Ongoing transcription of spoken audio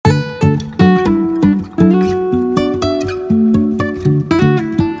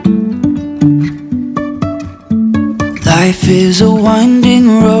is a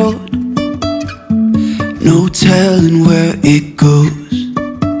winding road, no telling where it goes.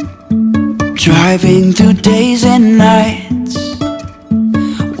 Driving through days and nights,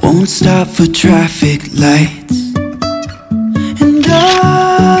 won't stop for traffic lights. And I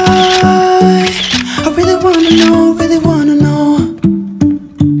really wanna know, really wanna know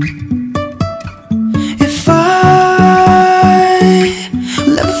if I'll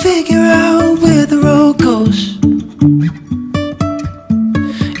ever figure out where the road goes.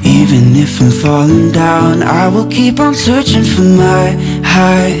 Even if I'm falling down, I will keep on searching for my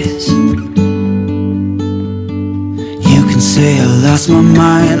highs. You can say I lost my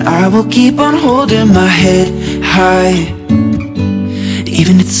mind, I will keep on holding my head high,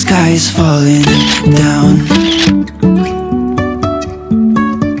 even if the sky is falling down.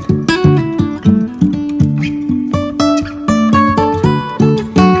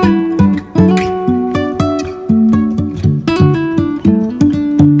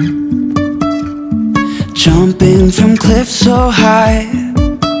 Jumping from cliffs so high,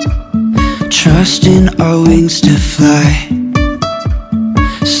 trusting our wings to fly.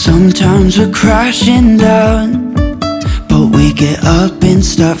 Sometimes we're crashing down, but we get up and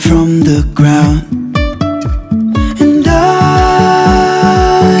start from the ground. And I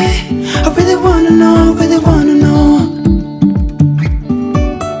really wanna know, really wanna know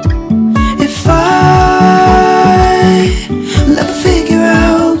if I'll ever figure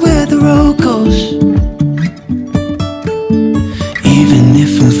out where the road goes. Even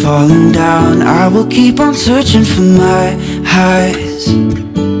if I'm falling down, I will keep on searching for my highs.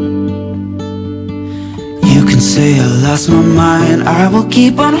 You can say I lost my mind, I will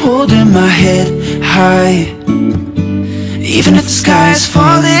keep on holding my head high, even if the sky is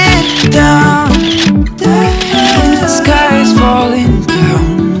falling down. Even if the sky is falling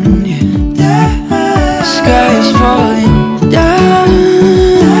down, yeah. The sky is falling down.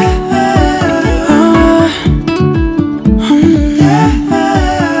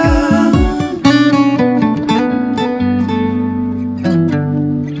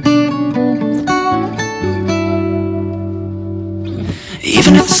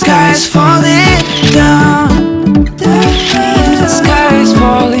 Even if the sky is falling down.